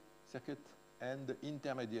primary circuit and the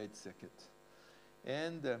intermediate circuit.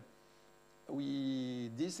 And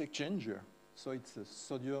this exchanger, so it's a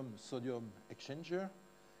sodium-sodium exchanger,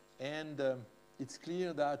 and it's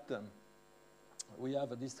clear that we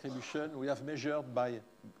have a distribution, we have measured by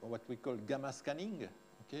what we call gamma scanning,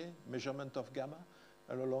 okay, measurement of gamma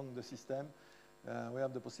all along the system. We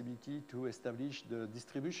have the possibility to establish the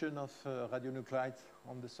distribution of radionuclides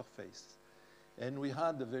on the surface. And we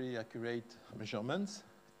had a very accurate measurements,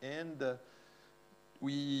 and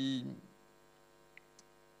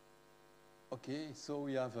so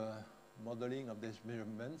we have a modeling of these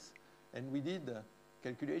measurements, and we did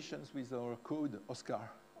calculations with our code Oscar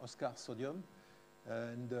sodium,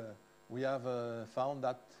 and we have found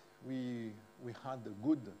that we have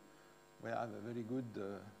a very good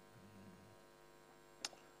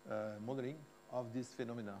modeling of this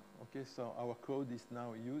phenomena. Okay, so our code is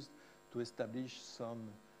now used to establish some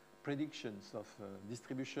predictions of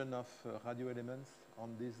distribution of radio elements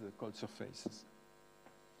on these cold surfaces.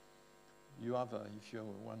 You have, if you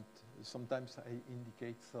want, sometimes I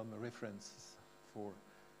indicate some references for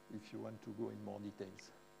if you want to go in more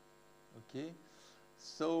details. Okay,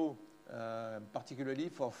 so particularly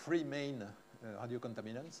for three main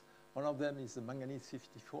radiocontaminants, one of them is manganese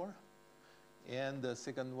 54, and the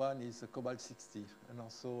second one is cobalt 60, and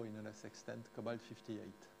also in a less extent cobalt 58.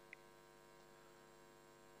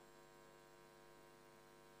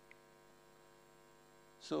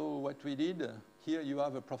 So what we did, here you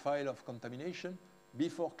have a profile of contamination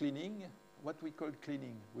before cleaning. What we call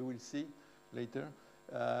cleaning, we will see later.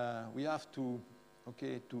 We have to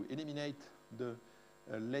eliminate the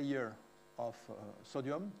layer of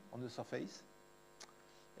sodium on the surface.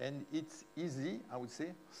 And it's easy, I would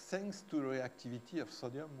say, thanks to the reactivity of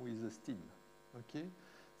sodium with the steam. Okay,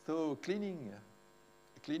 so cleaning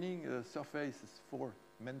surfaces for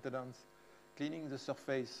maintenance, cleaning the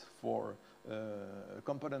surface for a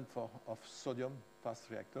component of sodium fast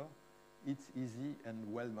reactor, it's easy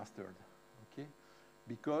and well mastered. Okay,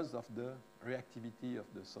 because of the reactivity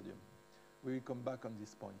of the sodium. We will come back on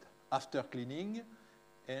this point after cleaning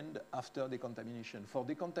and after decontamination. For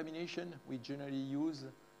decontamination, we generally use,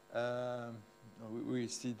 we will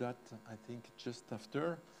see that, I think, just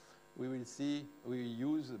after. We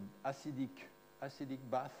use acidic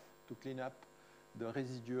bath to clean up the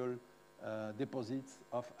residual deposits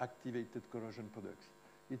of activated corrosion products.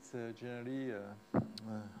 It's generally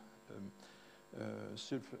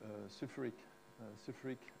sulfuric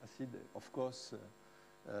acid, of course,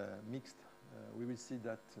 mixed. We will see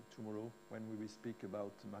that tomorrow when we will speak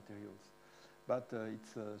about materials. But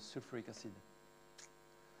it's sulfuric acid,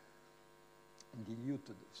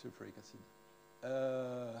 diluted sulfuric acid.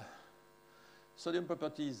 Sodium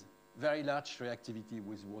properties, very large reactivity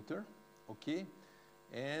with water, okay?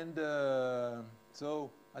 And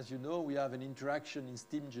so, as you know, we have an interaction in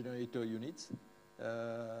steam generator units.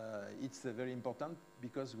 It's very important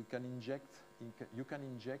because we can you can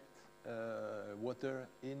inject water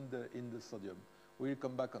in the sodium. We'll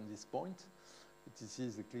come back on this point. This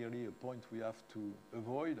is clearly a point we have to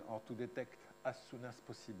avoid or to detect as soon as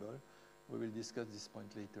possible. We will discuss this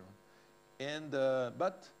point later on. And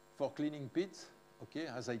but for cleaning pits, okay,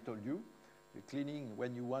 as I told you, cleaning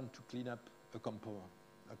when you want to clean up a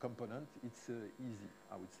component, it's easy,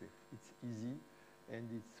 I would say. It's easy and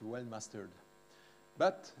it's well mastered.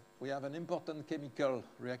 But we have an important chemical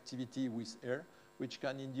reactivity with air, which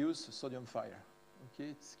can induce sodium fire. Okay,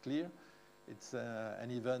 it's clear. It's an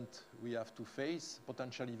event we have to face,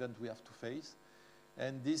 potential event we have to face.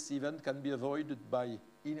 And this event can be avoided by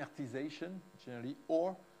inertization, generally,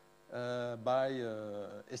 or by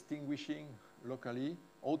extinguishing locally,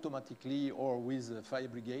 automatically, or with a fire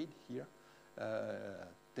brigade here,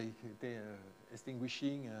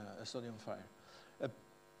 extinguishing a sodium fire. A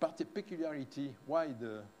peculiarity why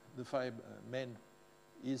the fireman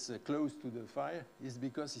is close to the fire is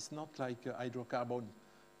because it's not like a hydrocarbon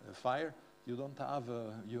fire. You don't have,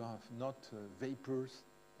 you have not vapors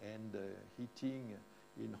and heating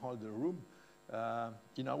in all the room.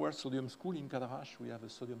 In our sodium school in Cadarache, we have a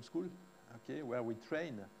sodium school, okay, where we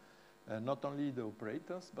train not only the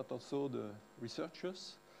operators, but also the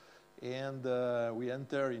researchers. And we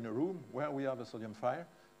enter in a room where we have a sodium fire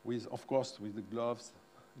with, of course, with the gloves,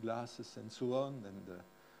 glasses, and so on, and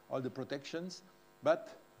all the protections. But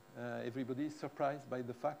everybody is surprised by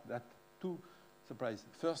the fact that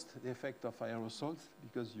first, the effect of aerosols,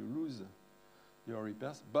 because you lose your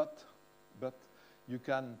repairs, but you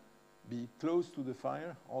can be close to the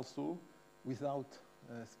fire also without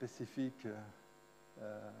specific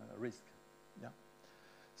risk. Yeah.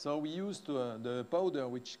 So we used the powder,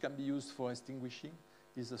 which can be used for extinguishing,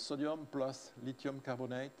 is a sodium plus lithium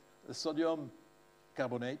carbonate, sodium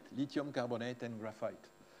carbonate, lithium carbonate, and graphite.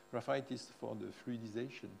 Graphite is for the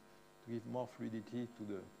fluidization, to give more fluidity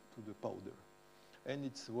to the powder. And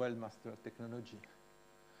it's well-mastered technology.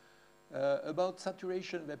 About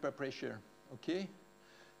saturation vapor pressure, okay?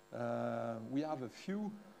 We have a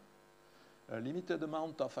few limited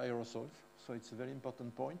amount of aerosols, so it's a very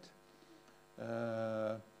important point.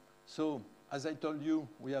 So, as I told you,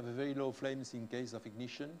 we have very low flames in case of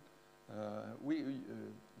ignition.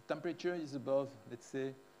 Temperature is above, let's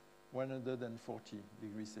say, 140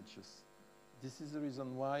 degrees Celsius. This is the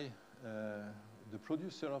reason why the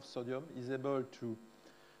producer of sodium is able to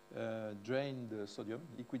drain the sodium,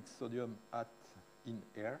 liquid sodium, in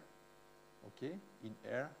air, okay, in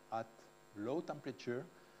air at low temperature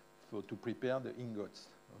to prepare the ingots,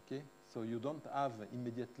 okay. So you don't have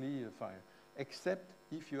immediately a fire, except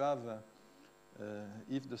if you have,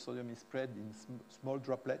 if the sodium is spread in small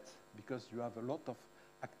droplets, because you have a lot of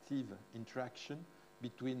active interaction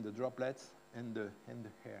between the droplets and the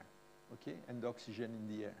air, okay, and the oxygen in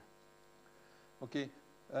the air. Okay,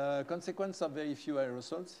 consequence of very few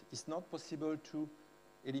aerosols, it's not possible to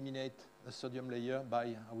eliminate a sodium layer by,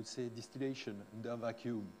 I would say, distillation under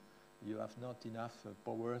vacuum. You have not enough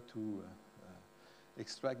power to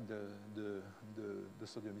extract the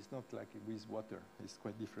sodium. It's not like with water, it's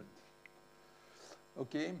quite different.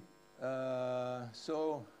 Okay,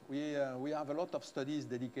 so we have a lot of studies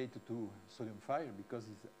dedicated to sodium fire because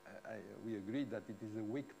we agree that it is a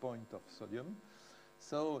weak point of sodium.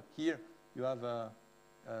 So here you have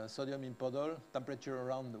sodium in puddle, temperature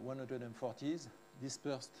around 140s,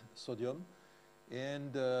 dispersed sodium,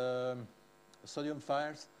 and sodium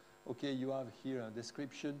fires. Okay, you have here a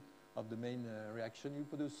description of the main reaction. You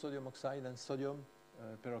produce sodium oxide and sodium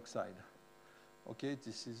peroxide. Okay,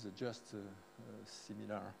 this is just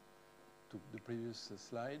similar to the previous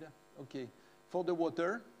slide. Okay, for the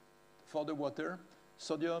water,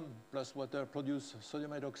 sodium plus water produce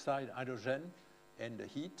sodium hydroxide, hydrogen, and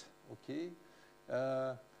heat. Okay,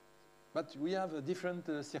 but we have different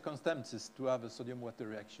circumstances to have a sodium-water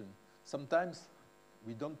reaction. Sometimes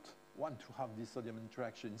we don't want to have this sodium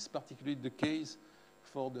interaction. It's particularly the case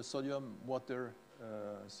for the sodium-water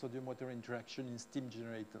interaction in steam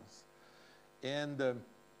generators. And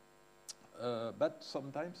but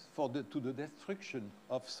sometimes for the destruction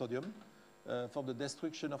of sodium,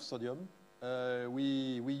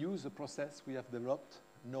 we use a process we have developed,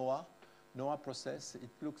 NOAA process. It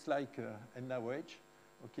looks like an LATGE,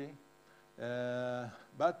 okay?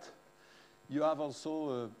 But you have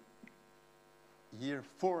also here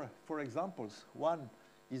four examples. One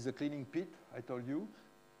is a cleaning pit, I told you.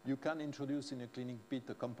 You can introduce in a cleaning pit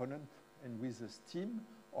a component, and with a steam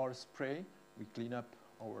or spray, we clean up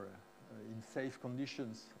our, in safe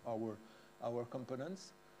conditions, our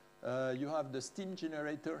components. You have the steam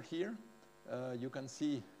generator here. You can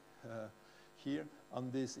see here on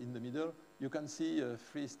this in the middle, you can see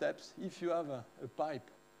 3 steps. If you have a pipe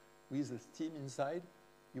with a steam inside,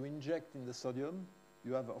 you inject in the sodium.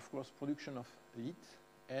 You have, of course, production of heat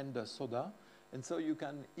and soda. And so you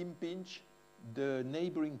can impinge the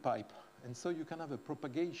neighboring pipe. And so you can have a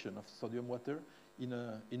propagation of sodium water in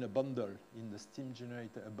a bundle, in the steam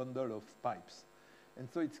generator, a bundle of pipes. And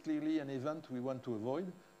so it's clearly an event we want to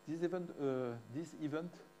avoid. This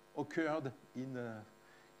event occurred in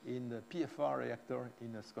the PFR reactor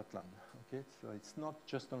in Scotland. Okay, so it's not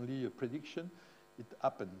just only a prediction, it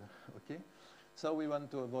happened. Okay, so we want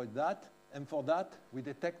to avoid that, and for that we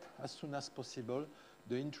detect as soon as possible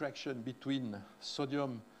the interaction between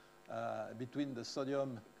sodium, between the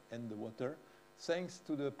sodium and the water, thanks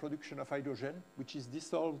to the production of hydrogen, which is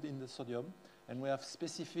dissolved in the sodium, and we have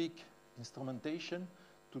specific instrumentation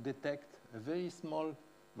to detect a very small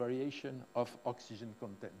variation of oxygen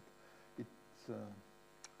content. It's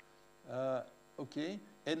okay,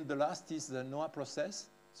 and the last is the NOAA process.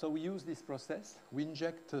 So we use this process. We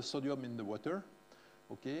inject sodium in the water.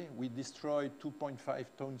 Okay, we destroy 2.5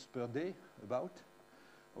 tons per day, about.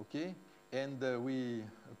 Okay, and we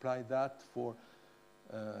apply that for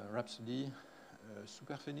Rhapsody,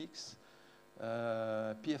 Superphoenix,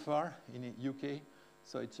 PFR in the UK.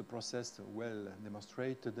 So it's a process well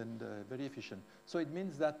demonstrated and very efficient. So it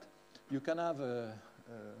means that you can have a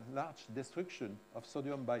large destruction of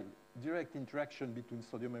sodium by direct interaction between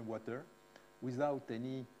sodium and water without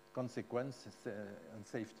any consequence on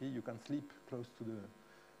safety. You can sleep close to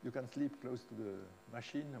the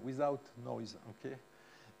machine without noise. Okay.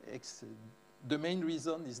 The main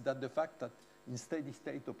reason is that the fact that in steady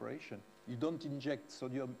state operation, you don't inject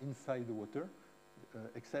sodium inside the water.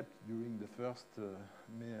 except during the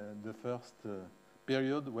first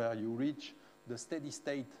period where you reach the steady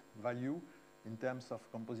state value in terms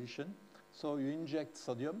of composition. So you inject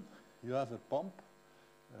sodium, you have a pump,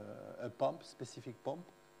 specific pump,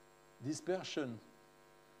 dispersion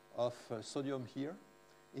of sodium here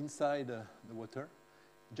inside the water.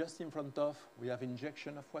 Just in front of, we have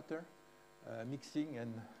injection of water, mixing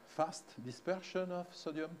and fast dispersion of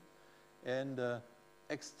sodium, and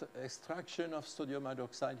extraction of sodium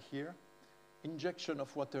hydroxide here, injection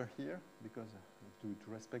of water here, because to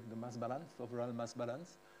respect the mass balance, overall mass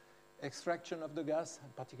balance, extraction of the gas,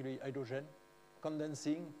 particularly hydrogen,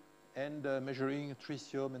 condensing, and measuring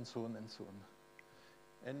tritium, and so on and so on.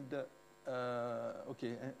 And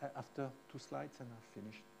okay, after 2 slides, and I've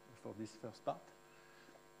finished for this first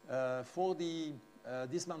part. For the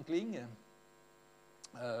dismantling,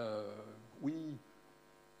 we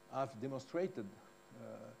have demonstrated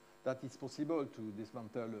that it's possible to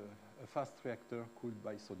dismantle a fast reactor cooled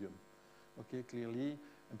by sodium. Okay, clearly,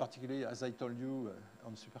 and particularly, as I told you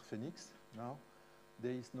on Superphénix, now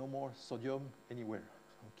there is no more sodium anywhere.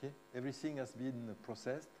 Okay, everything has been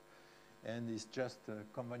processed, and it's just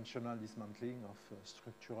conventional dismantling of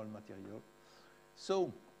structural material.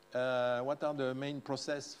 So, what are the main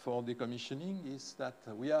process for decommissioning is that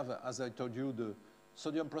we have, as I told you, the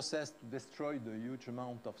sodium process to destroy the huge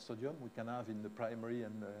amount of sodium we can have in the primary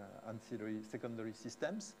and ancillary secondary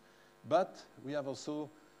systems. But we have also,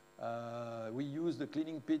 we use the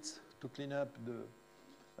cleaning pits to clean up the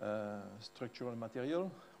structural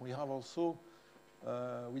material. We have also,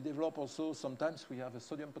 we develop also, sometimes we have a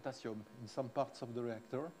sodium potassium in some parts of the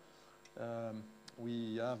reactor.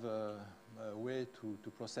 We have a way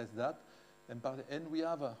to process that. And we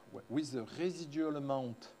have, with the residual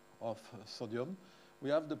amount of sodium, we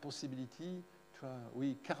have the possibility to,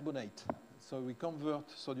 we carbonate. So we convert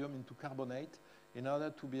sodium into carbonate in order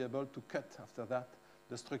to be able to cut after that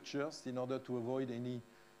the structures in order to avoid any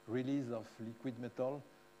release of liquid metal,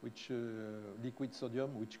 which liquid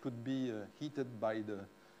sodium, which could be heated by the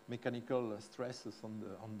mechanical stresses on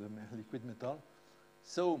the liquid metal.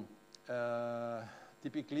 So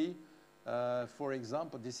typically, for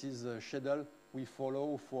example, this is a schedule we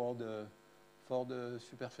follow for the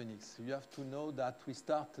Superphénix. You have to know that we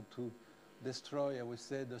started to destroy, I would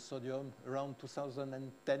say, the sodium around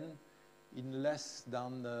 2010 in less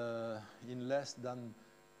than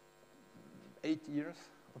 8 years.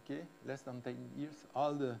 Okay, less than 10 years.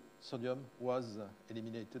 All the sodium was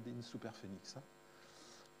eliminated in Superphénix.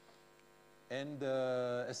 And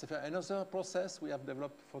another process we have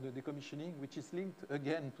developed for the decommissioning, which is linked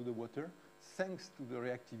again to the water, thanks to the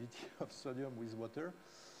reactivity of sodium with water.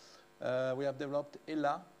 We have developed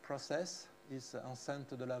ELA process, is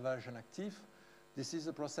enceinte de lavage inactif. This is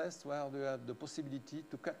a process where we have the possibility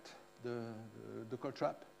to cut the cold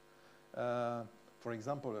trap. For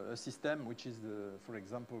example, a system which is, for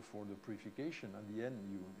example, for the purification. At the end,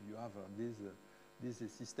 you have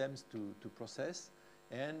these systems to process.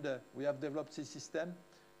 And we have developed this system.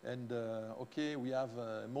 And okay, we have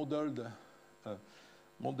modeled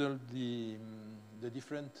the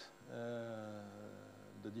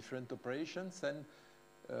different operations. And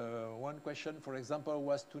one question, for example,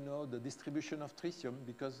 was to know the distribution of tritium,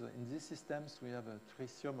 because in these systems we have a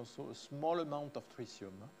tritium, also a small amount of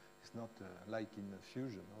tritium. It's not like in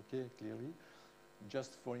fusion, okay, clearly.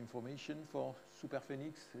 Just for information, for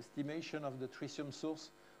Superphénix, estimation of the tritium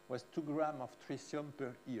source was 2 grams of tritium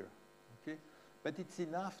per year, okay? But it's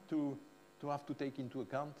enough to have to take into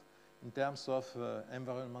account in terms of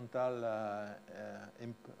environmental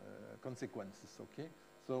consequences, okay?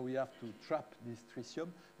 So we have to trap this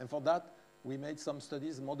tritium. And for that, we made some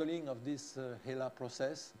studies modeling of this HELA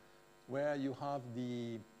process, where you have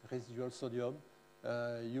the residual sodium,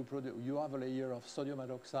 you have a layer of sodium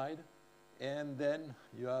hydroxide, and then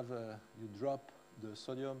you drop the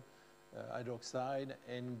sodium hydroxide,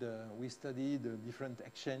 and we study the different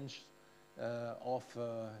exchange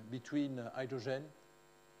between hydrogen,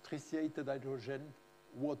 tritiated hydrogen,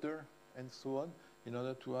 water, and so on, in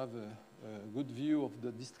order to have a good view of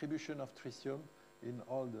the distribution of tritium in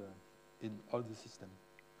all the system.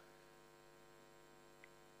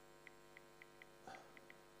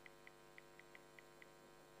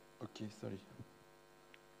 Okay, sorry.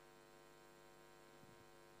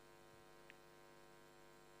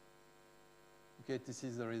 Okay, this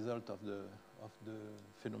is the result of the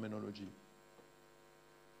phenomenology.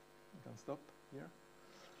 You can stop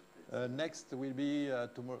here. Next will be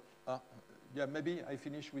tomorrow. Yeah, maybe I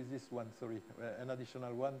finish with this one, sorry. An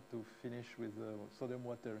additional one to finish with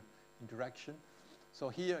sodium-water interaction. So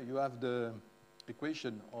here you have the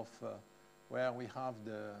equation of where we have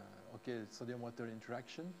okay, sodium-water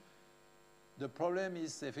interaction. The problem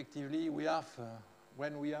is effectively we have,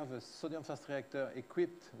 when we have a sodium fast reactor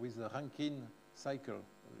equipped with a Rankine cycle,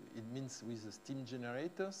 it means with the steam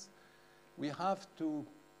generators, we have to,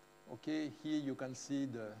 okay, here you can see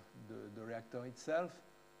the reactor itself,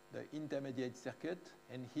 the intermediate circuit,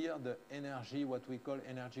 and here the energy, what we call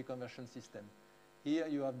energy conversion system. Here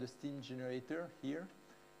you have the steam generator here,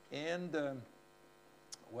 and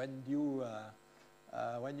when you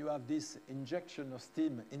have this injection of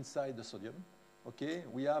steam inside the sodium, okay,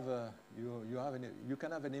 we have you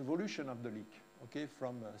can have an evolution of the leak, okay,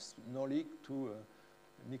 from no leak to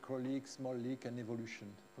micro leak, small leak, and evolution,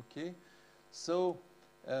 okay. So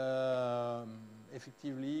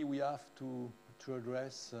effectively, we have to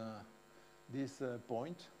address this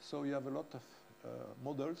point. So you have a lot of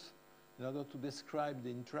models in order to describe the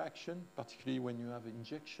interaction, particularly when you have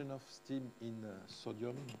injection of steam in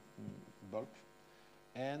sodium bulk.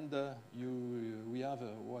 And we have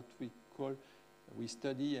what we call, we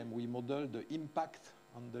study and we model the impact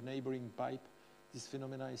on the neighboring pipe. This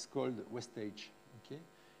phenomena is called wastage, okay?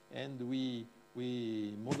 And we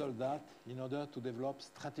model that in order to develop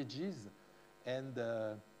strategies and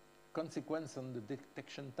consequence on the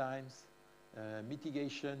detection times,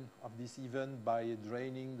 mitigation of this event by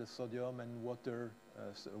draining the sodium and water,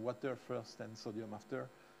 water first and sodium after,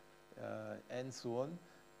 and so on,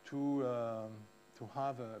 to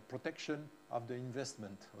have a protection of the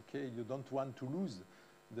investment. Okay, you don't want to lose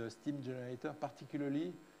the steam generator,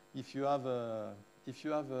 particularly if you have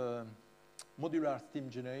modular steam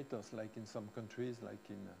generators, like in some countries, like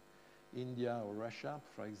in India or Russia,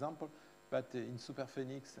 for example. But in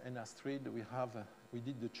Superphénix and Astrid, we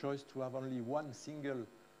did the choice to have only one single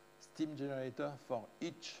steam generator for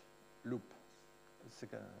each loop,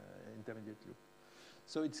 second intermediate loop.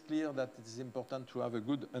 So it's clear that it is important to have a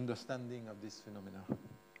good understanding of this phenomena.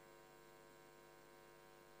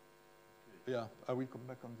 Yeah, I will come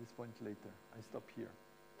back on this point later. I stop here.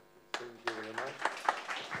 Thank you very much.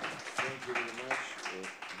 Thank you very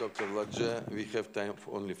much. Dr. LATGE, we have time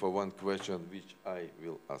only for one question, which I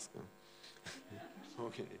will ask.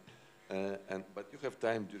 Okay. But you have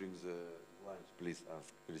time during the lunch. Please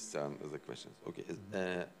ask Christian the questions. Okay.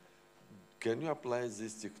 Can you apply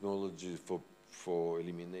this technology for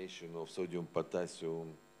elimination of sodium-potassium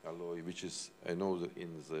alloy, which is, I know that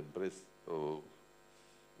in the breast of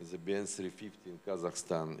the BN350 in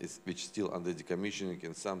Kazakhstan, which is still under decommissioning,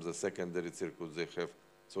 and some of the secondary circuits, they have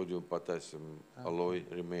sodium-potassium alloy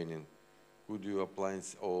remaining. Could you apply,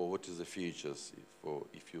 or what is the features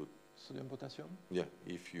if you... Sodium-potassium? Yeah,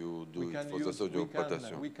 if you do it for the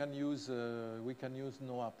sodium-potassium. We can use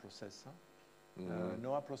NOAA process. Huh?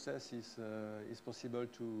 NOAA process is possible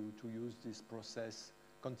to use this process,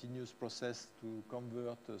 continuous process, to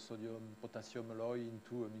convert sodium-potassium alloy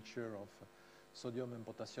into a mixture of sodium and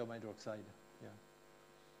potassium hydroxide.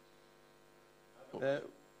 Yeah.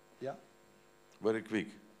 Yeah. Very quick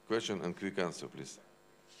question and quick answer, please.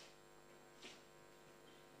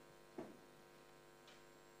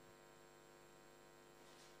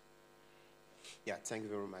 Yeah, thank you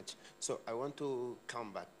very much. So I want to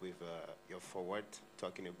come back with your forward,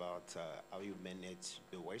 talking about how you manage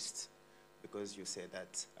the waste, because you said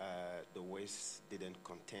that the waste didn't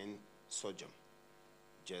contain sodium,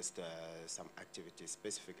 just some activities,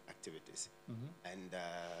 specific activities. Mm-hmm. And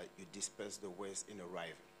you disperse the waste in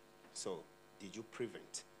arrival. So did you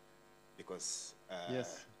prevent, because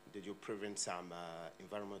yes, did you prevent some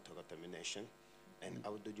environmental contamination, and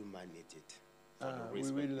how did you manage it?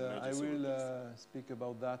 I will speak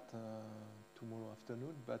about that tomorrow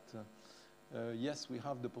afternoon, but yes, we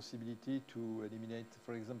have the possibility to eliminate,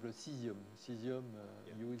 for example, cesium. Cesium,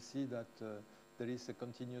 yeah. You will see that there is a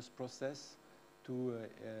continuous process to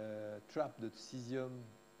trap the cesium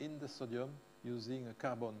in the sodium using a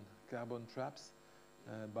carbon traps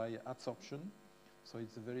by adsorption. So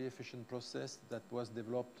it's a very efficient process that was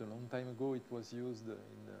developed a long time ago. It was used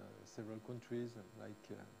in several countries,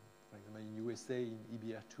 like for example, in USA, in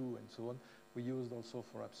EBR2 and so on. We used also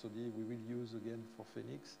for Rhapsody. We will use again for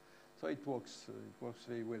Phoenix. So it works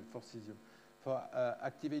very well for cesium. For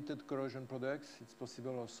activated corrosion products, it's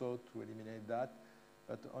possible also to eliminate that.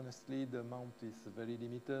 But honestly, the amount is very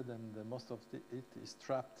limited, and most of it is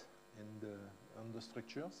trapped on the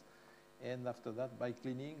structures. And after that, by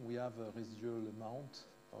cleaning, we have a residual amount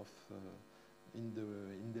of in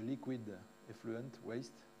the liquid effluent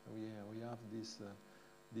waste. We have this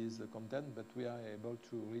content, but we are able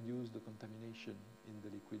to reduce the contamination in the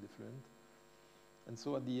liquid effluent. And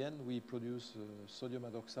so at the end, we produce sodium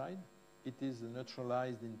hydroxide. It is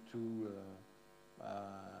neutralized into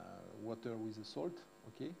water with a salt,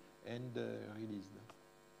 okay, and released.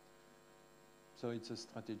 So it's a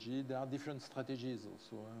strategy. There are different strategies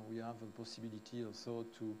also. We have a possibility also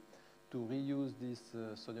to reuse this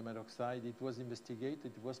sodium hydroxide. It was investigated,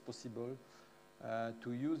 it was possible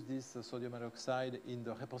to use this sodium hydroxide in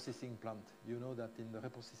the reprocessing plant. You know that in the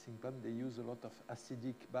reprocessing plant they use a lot of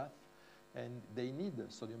acidic bath and they need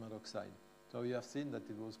sodium hydroxide. So we have seen that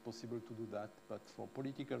it was possible to do that, but for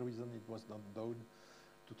political reason it was not done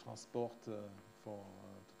to transport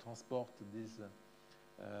this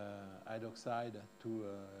hydroxide to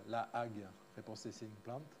LATGE reprocessing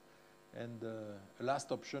plant. And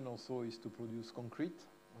last option also is to produce concrete.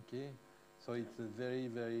 Okay, so it's a very,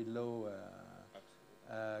 very low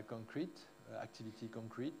concrete activity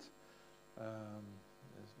concrete,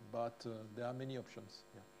 but there are many options.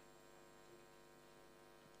 Yeah.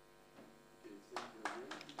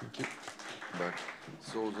 Thank you. But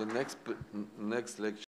so the next lecture.